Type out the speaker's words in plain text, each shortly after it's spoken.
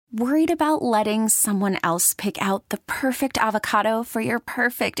Worried about letting someone else pick out the perfect avocado for your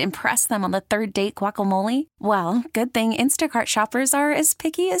perfect impress them on the third date guacamole? Well, good thing Instacart shoppers are as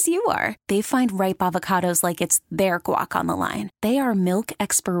picky as you are. They find ripe avocados like it's their guac on the line. They are milk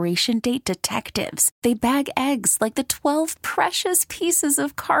expiration date detectives. They bag eggs like the 12 precious pieces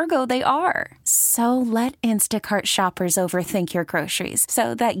of cargo they are. So let Instacart shoppers overthink your groceries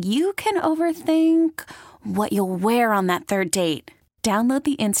so that you can overthink what you'll wear on that third date. Download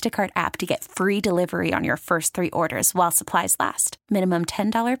the Instacart app to get free delivery on your first 3 orders while supplies last. Minimum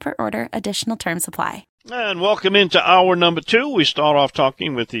 $10 per order. Additional terms apply. And welcome into hour number 2. We start off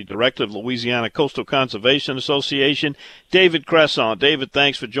talking with the director of Louisiana Coastal Conservation Association, David Cresson. David,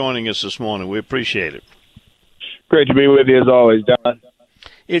 thanks for joining us this morning. We appreciate it. Great to be with you as always, Don.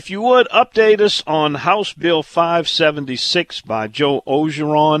 If you would, update us on House Bill 576 by Joe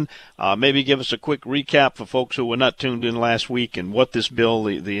Ogeron. Maybe give us a quick recap for folks who were not tuned in last week and what this bill,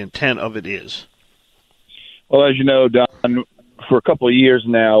 the intent of it is. Well, as you know, Don, for a couple of years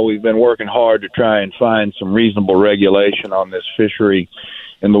now, we've been working hard to try and find some reasonable regulation on this fishery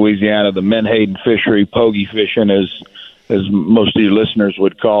in Louisiana, the menhaden fishery, pogie fishing, as most of your listeners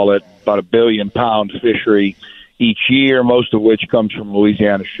would call it, about a 1 billion-pound fishery each year, most of which comes from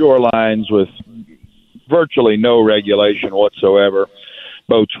Louisiana shorelines with virtually no regulation whatsoever.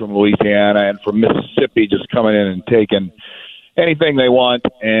 Boats from Louisiana and from Mississippi just coming in and taking anything they want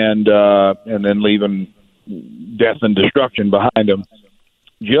and then leaving death and destruction behind them.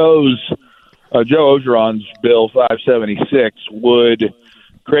 Joe Ogeron's Bill 576 would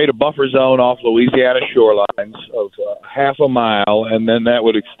create a buffer zone off Louisiana shorelines of half a mile, and then that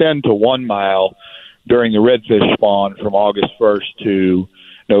would extend to 1 mile during the redfish spawn from August 1st to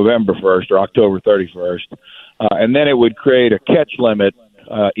November 1st or October 31st. And then it would create a catch limit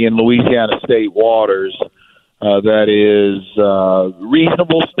in Louisiana state waters that is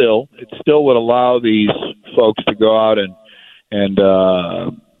reasonable still. It still would allow these folks to go out and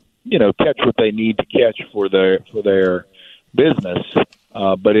catch what they need to catch for their business,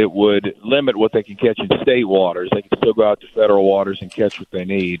 but it would limit what they can catch in state waters. They can still go out to federal waters and catch what they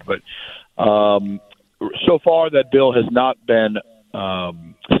need, but so far, that bill has not been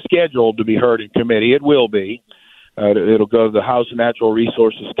scheduled to be heard in committee. It will be. It'll go to the House Natural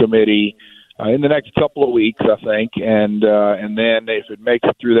Resources Committee in the next couple of weeks, I think, and then if it makes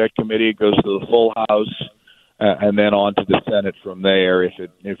it through that committee, it goes to the full House, and then on to the Senate from there if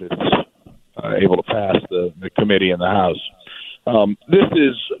it's able to pass the committee in the House.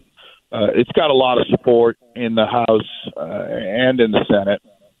 It's got a lot of support in the House and in the Senate.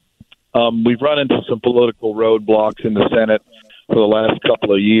 We've run into some political roadblocks in the Senate for the last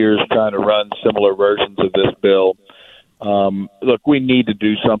couple of years trying to run similar versions of this bill. Look, we need to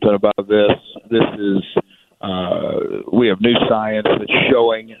do something about this. We have new science that's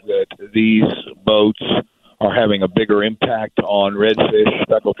showing that these boats are having a bigger impact on redfish,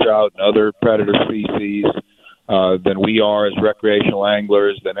 speckled trout, and other predator species than we are as recreational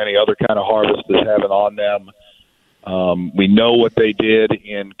anglers, than any other kind of harvest is having on them. We know what they did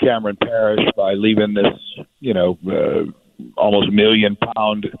in Cameron Parish by leaving this, almost 1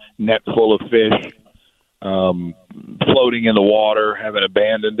 million-pound net full of fish floating in the water, having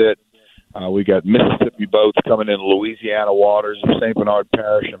abandoned it. We got Mississippi boats coming in Louisiana waters of St. Bernard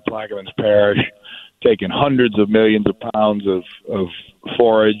Parish and Plaquemines Parish, taking hundreds of millions of pounds of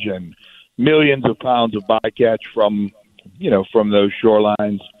forage and millions of pounds of bycatch from those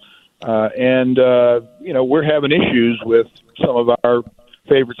shorelines. We're having issues with some of our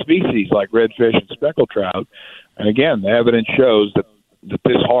favorite species like redfish and speckled trout. And again, the evidence shows that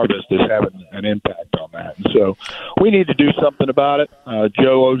this harvest is having an impact on that. And so we need to do something about it.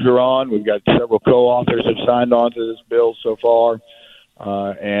 Joe Ogeron, we've got several co-authors have signed on to this bill so far.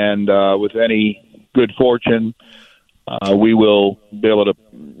 With any good fortune, we will be able to,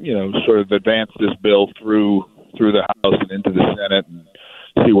 sort of advance this bill through the House and into the Senate and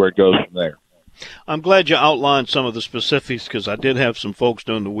see where it goes from there. I'm glad you outlined some of the specifics because I did have some folks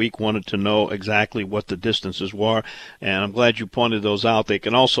during the week wanted to know exactly what the distances were, and I'm glad you pointed those out. They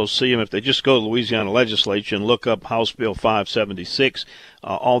can also see them if they just go to the Louisiana Legislature and look up House Bill 576.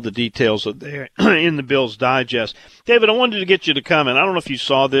 All the details are there in the Bill's Digest. David, I wanted to get you to comment. I don't know if you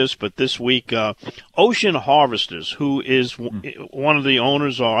saw this, but this week, Ocean Harvesters, who is one of the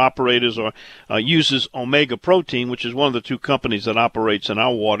owners or operators or uses Omega Protein, which is one of the two companies that operates in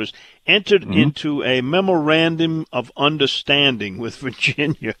our waters, entered into a memorandum of understanding with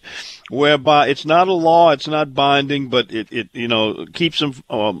Virginia, whereby it's not a law, it's not binding, but it keeps them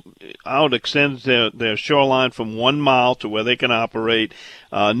out, extends their shoreline from 1 mile to where they can operate.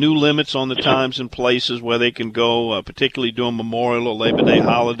 new limits on the times and places where they can go, particularly during Memorial or Labor Day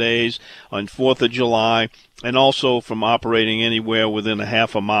holidays, on 4th of July, and also from operating anywhere within a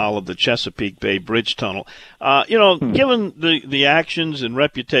half a mile of the Chesapeake Bay Bridge Tunnel. Given the actions and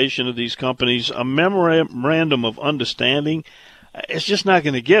reputation of these companies, a memorandum of understanding, it's just not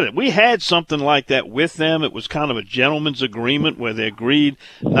going to get it. We had something like that with them. It was kind of a gentleman's agreement where they agreed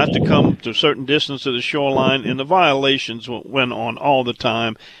not to come to a certain distance of the shoreline, and the violations went on all the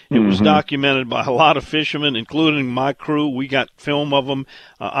time. It was documented by a lot of fishermen, including my crew. We got film of them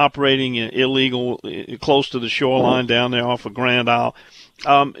operating illegal close to the shoreline down there off of Grand Isle.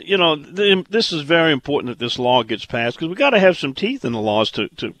 This is very important that this law gets passed, because we got to have some teeth in the laws to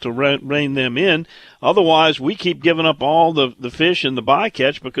rein them in. Otherwise, we keep giving up all the fish in the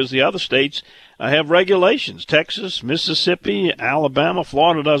bycatch because the other states have regulations. Texas, Mississippi, Alabama,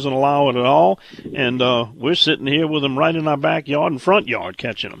 Florida doesn't allow it at all, and we're sitting here with them right in our backyard and front yard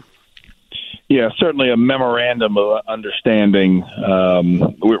catching them. Yeah, certainly a memorandum of understanding.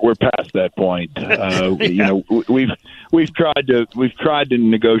 We're past that point. We've tried to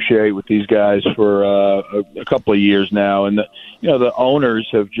negotiate with these guys for a couple of years now, and the owners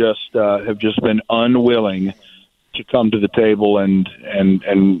have just been unwilling to come to the table and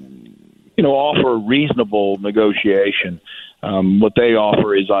offer reasonable negotiation. What they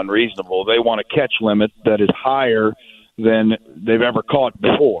offer is unreasonable. They want a catch limit that is higher than they've ever caught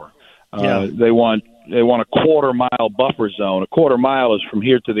before. They want a quarter-mile buffer zone. A quarter mile is from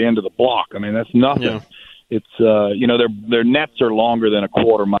here to the end of the block. I mean, that's nothing. Yeah. It's their nets are longer than a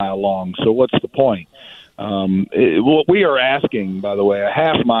quarter mile long. So what's the point? What we are asking, by the way, a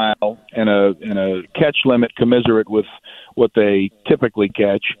half mile and a catch limit commensurate with what they typically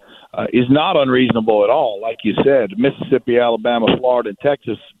catch is not unreasonable at all. Like you said, Mississippi, Alabama, Florida, and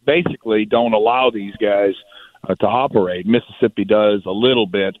Texas basically don't allow these guys to operate. Mississippi does a little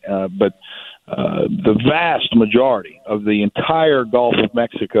bit, but the vast majority of the entire Gulf of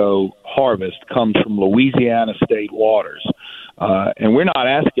Mexico harvest comes from Louisiana state waters. And we're not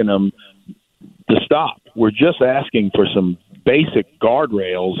asking them to stop. We're just asking for some basic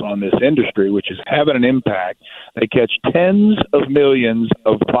guardrails on this industry, which is having an impact. They catch tens of millions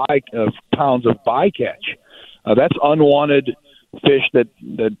of pounds of bycatch. That's unwanted fish that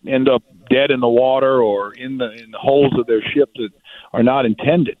end up dead in the water or in the holes of their ship that are not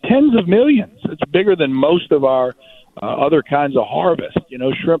intended. Tens of millions. It's bigger than most of our other kinds of harvest.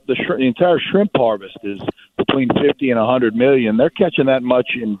 Shrimp. The entire shrimp harvest is between 50 and 100 million. They're catching that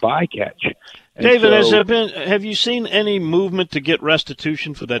much in bycatch. And David, have you seen any movement to get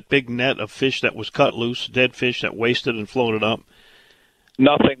restitution for that big net of fish that was cut loose, dead fish that wasted and floated up?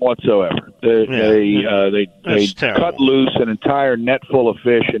 Nothing whatsoever. They cut loose an entire net full of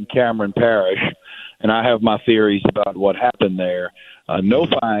fish in Cameron Parish, and I have my theories about what happened there. No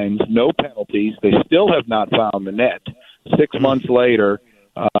fines, no penalties. They still have not found the net. 6 months later,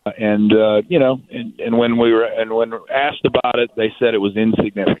 and when when asked about it, they said it was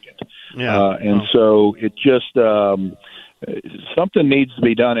insignificant. So it just something needs to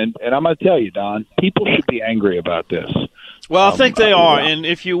be done. And I'm going to tell you, Don, people should be angry about this. Well, I think they are, and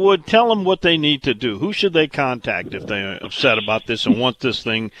if you would, tell them what they need to do. Who should they contact if they're upset about this and want this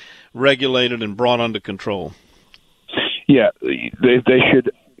thing regulated and brought under control? Yeah, they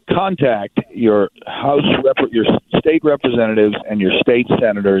should contact your your state representatives and your state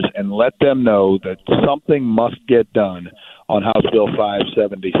senators and let them know that something must get done on House Bill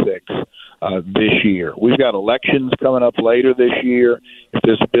 576 this year. We've got elections coming up later this year. If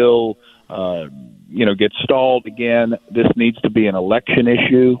this bill gets stalled again, this needs to be an election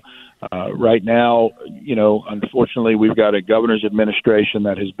issue. Right now, unfortunately, we've got a governor's administration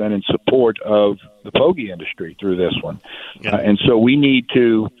that has been in support of the pogie industry through this one. Yeah. And so we need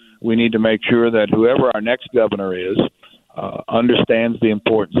to make sure that whoever our next governor is understands the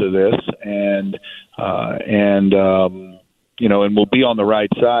importance of this and will be on the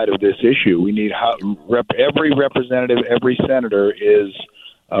right side of this issue. We need every representative, every senator is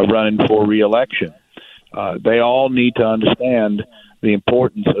running for re-election. They all need to understand the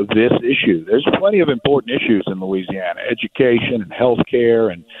importance of this issue. There's plenty of important issues in Louisiana: education and health care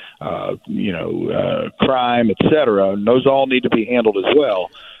and crime, et cetera. And those all need to be handled as well.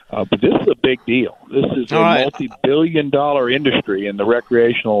 But this is a big deal. This is a multi-billion-dollar industry in the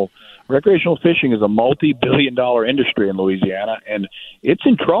recreational fishing is a multi-billion-dollar industry in Louisiana, and it's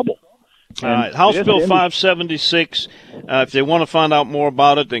in trouble. All right, House Bill 576, if they want to find out more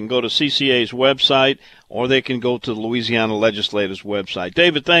about it, they can go to CCA's website, or they can go to the Louisiana Legislature's website.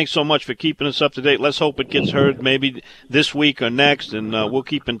 David, thanks so much for keeping us up to date. Let's hope it gets heard maybe this week or next, and we'll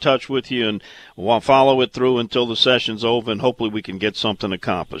keep in touch with you, and we'll follow it through until the session's over, and hopefully we can get something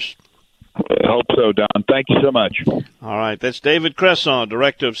accomplished. I hope so, Don. Thank you so much. All right, that's David Cresson,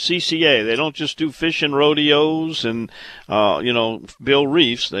 director of CCA. They don't just do fishing rodeos and, build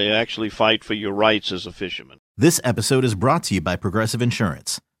reefs. They actually fight for your rights as a fisherman. This episode is brought to you by Progressive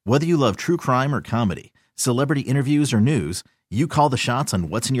Insurance. Whether you love true crime or comedy, celebrity interviews or news, you call the shots on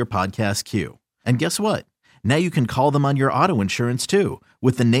what's in your podcast queue. And guess what? Now you can call them on your auto insurance, too,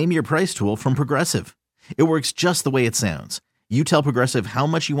 with the Name Your Price tool from Progressive. It works just the way it sounds. You tell Progressive how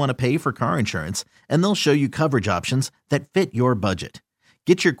much you want to pay for car insurance, and they'll show you coverage options that fit your budget.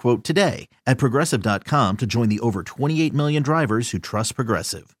 Get your quote today at Progressive.com to join the over 28 million drivers who trust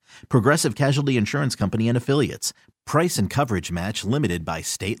Progressive. Progressive Casualty Insurance Company and Affiliates. Price and coverage match limited by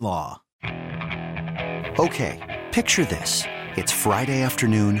state law. Okay, picture this. It's Friday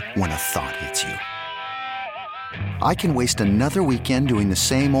afternoon when a thought hits you. I can waste another weekend doing the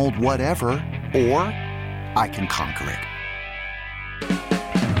same old whatever, or I can conquer it.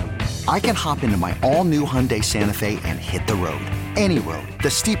 I can hop into my all-new Hyundai Santa Fe and hit the road. Any road.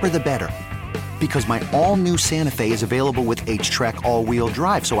 The steeper, the better. Because my all-new Santa Fe is available with H-Track all-wheel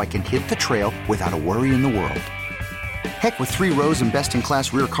drive, so I can hit the trail without a worry in the world. Heck, with 3 rows and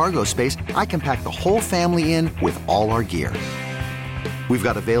best-in-class rear cargo space, I can pack the whole family in with all our gear. We've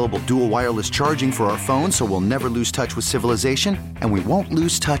got available dual wireless charging for our phones, so we'll never lose touch with civilization, and we won't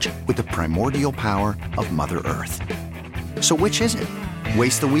lose touch with the primordial power of Mother Earth. So which is it?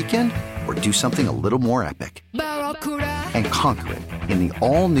 Waste the weekend or do something a little more epic? And conquer it in the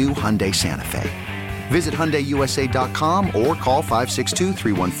all-new Hyundai Santa Fe. Visit HyundaiUSA.com or call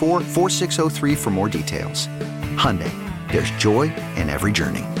 562-314-4603 for more details. Hyundai, there's joy in every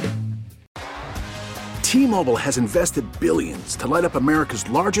journey. T-Mobile has invested billions to light up America's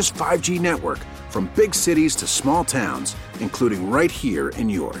largest 5G network, from big cities to small towns, including right here in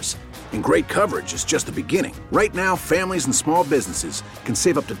yours. And great coverage is just the beginning. Right now, families and small businesses can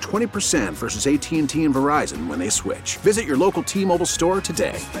save up to 20% versus AT&T and Verizon when they switch. Visit your local T-Mobile store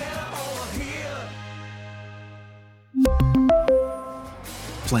today.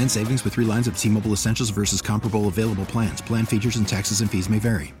 Plan savings with 3 lines of T-Mobile Essentials versus comparable available plans. Plan features and taxes and fees may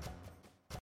vary.